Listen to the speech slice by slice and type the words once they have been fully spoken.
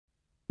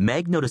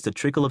Meg noticed a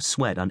trickle of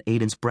sweat on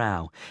Aiden's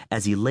brow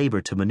as he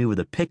labored to maneuver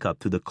the pickup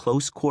through the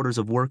close quarters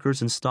of workers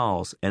and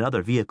stalls and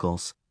other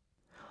vehicles.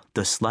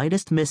 The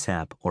slightest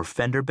mishap or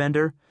fender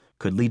bender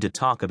could lead to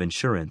talk of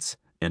insurance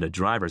and a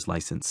driver's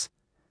license,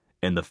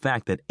 and the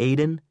fact that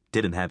Aiden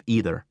didn't have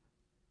either.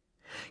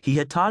 He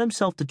had taught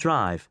himself to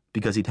drive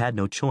because he'd had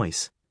no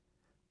choice.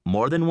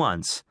 More than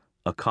once,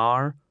 a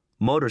car,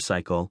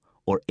 motorcycle,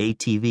 or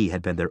ATV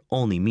had been their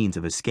only means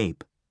of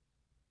escape.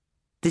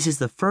 This is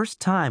the first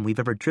time we've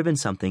ever driven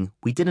something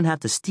we didn't have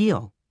to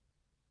steal.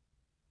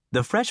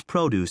 The fresh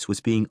produce was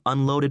being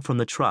unloaded from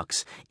the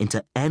trucks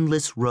into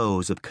endless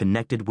rows of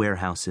connected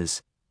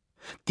warehouses.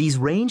 These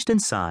ranged in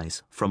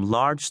size from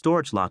large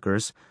storage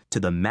lockers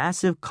to the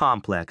massive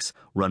complex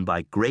run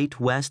by Great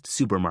West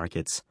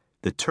Supermarkets,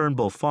 the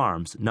Turnbull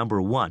Farm's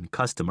 #1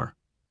 customer.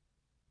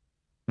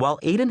 While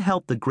Aiden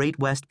helped the Great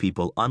West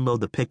people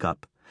unload the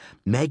pickup,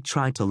 Meg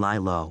tried to lie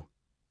low.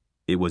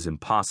 It was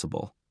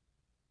impossible.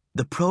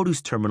 The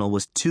produce terminal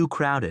was too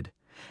crowded,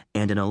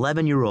 and an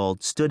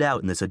 11-year-old stood out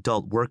in this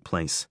adult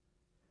workplace.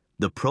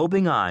 The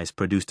probing eyes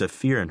produced a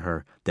fear in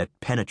her that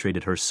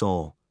penetrated her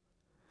soul.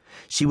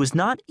 She was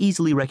not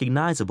easily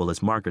recognizable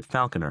as Margaret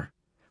Falconer,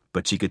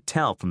 but she could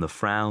tell from the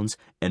frowns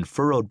and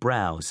furrowed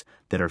brows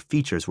that her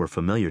features were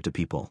familiar to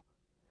people.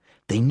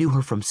 They knew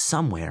her from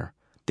somewhere,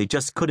 they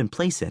just couldn't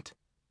place it.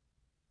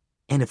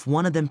 And if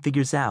one of them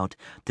figures out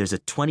there's a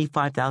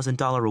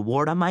 $25,000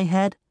 reward on my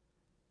head?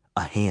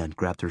 A hand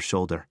grabbed her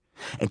shoulder,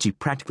 and she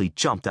practically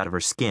jumped out of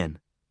her skin.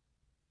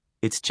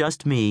 "It's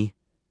just me,"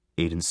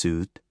 Aiden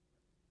soothed.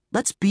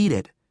 "Let's beat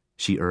it,"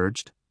 she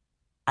urged.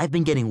 "I've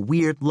been getting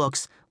weird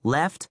looks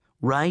left,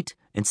 right,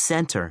 and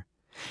center.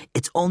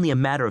 It's only a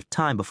matter of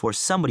time before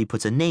somebody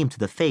puts a name to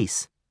the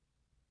face."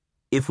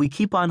 "If we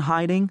keep on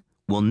hiding,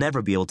 we'll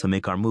never be able to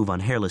make our move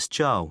on Hairless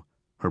Joe,"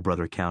 her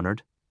brother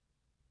countered.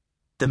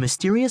 The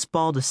mysterious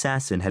bald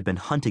assassin had been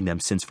hunting them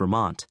since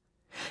Vermont.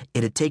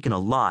 It had taken a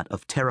lot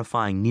of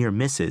terrifying near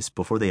misses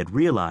before they had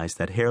realized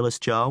that Hairless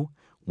Joe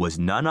was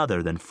none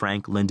other than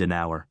Frank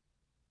Lindenauer.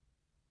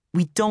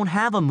 "We don't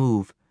have a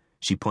move,"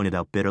 she pointed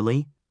out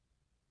bitterly.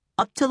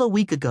 "Up till a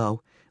week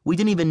ago, we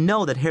didn't even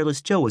know that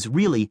Hairless Joe was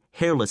really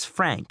Hairless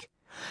Frank.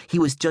 He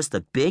was just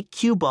a big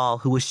cue ball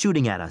who was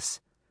shooting at us.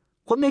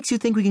 What makes you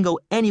think we can go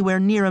anywhere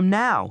near him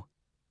now?"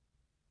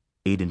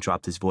 Aiden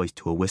dropped his voice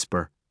to a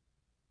whisper.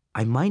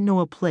 "I might know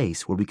a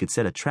place where we could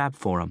set a trap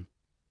for him."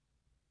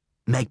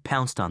 Meg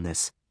pounced on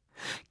this.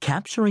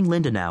 Capturing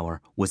Lindenauer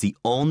was the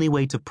only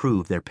way to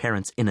prove their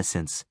parents'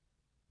 innocence.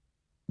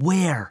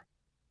 "Where?"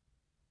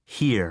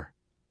 "Here."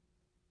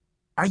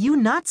 "Are you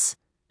nuts?"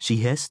 she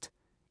hissed.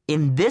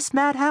 "In this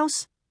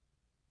madhouse?"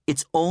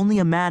 "It's only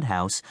a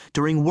madhouse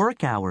during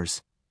work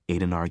hours,"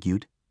 Aiden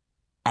argued.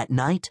 "At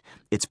night,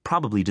 it's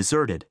probably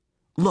deserted.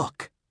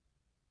 Look."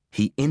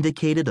 He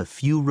indicated a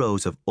few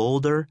rows of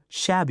older,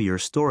 shabbier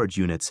storage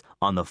units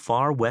on the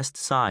far west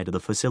side of the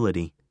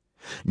facility.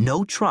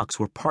 No trucks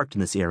were parked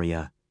in this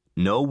area.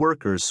 No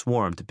workers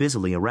swarmed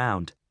busily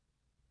around.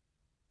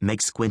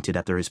 Meg squinted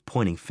after his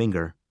pointing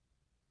finger.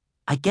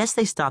 "I guess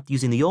they stopped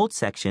using the old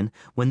section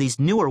when these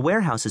newer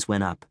warehouses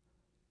went up."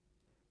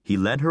 He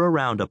led her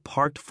around a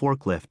parked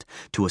forklift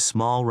to a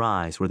small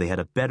rise where they had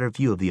a better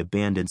view of the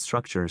abandoned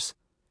structures.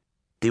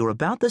 They were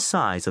about the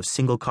size of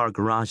single-car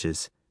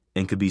garages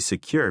and could be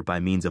secured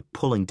by means of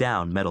pulling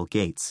down metal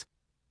gates.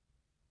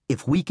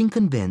 "If we can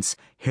convince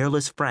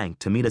Hairless Frank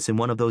to meet us in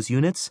one of those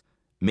units,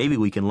 maybe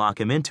we can lock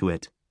him into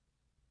it."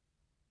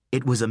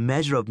 It was a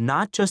measure of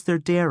not just their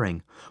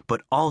daring,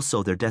 but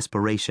also their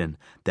desperation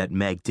that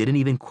Meg didn't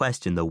even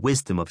question the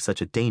wisdom of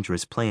such a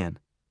dangerous plan.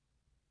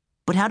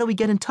 "But how do we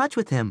get in touch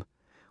with him?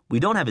 We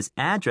don't have his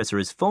address or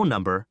his phone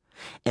number,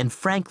 and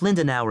Frank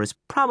Lindenauer is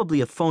probably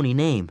a phony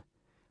name.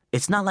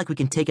 It's not like we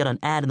can take out an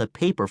ad in the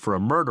paper for a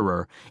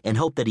murderer and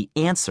hope that he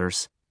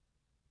answers."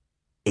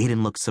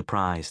 Aiden looked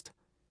surprised,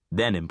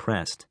 then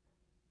impressed.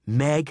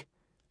 "Meg,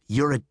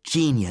 you're a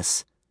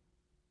genius."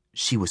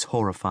 She was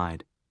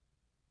horrified.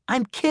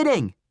 "I'm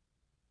kidding."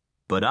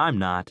 "But I'm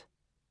not."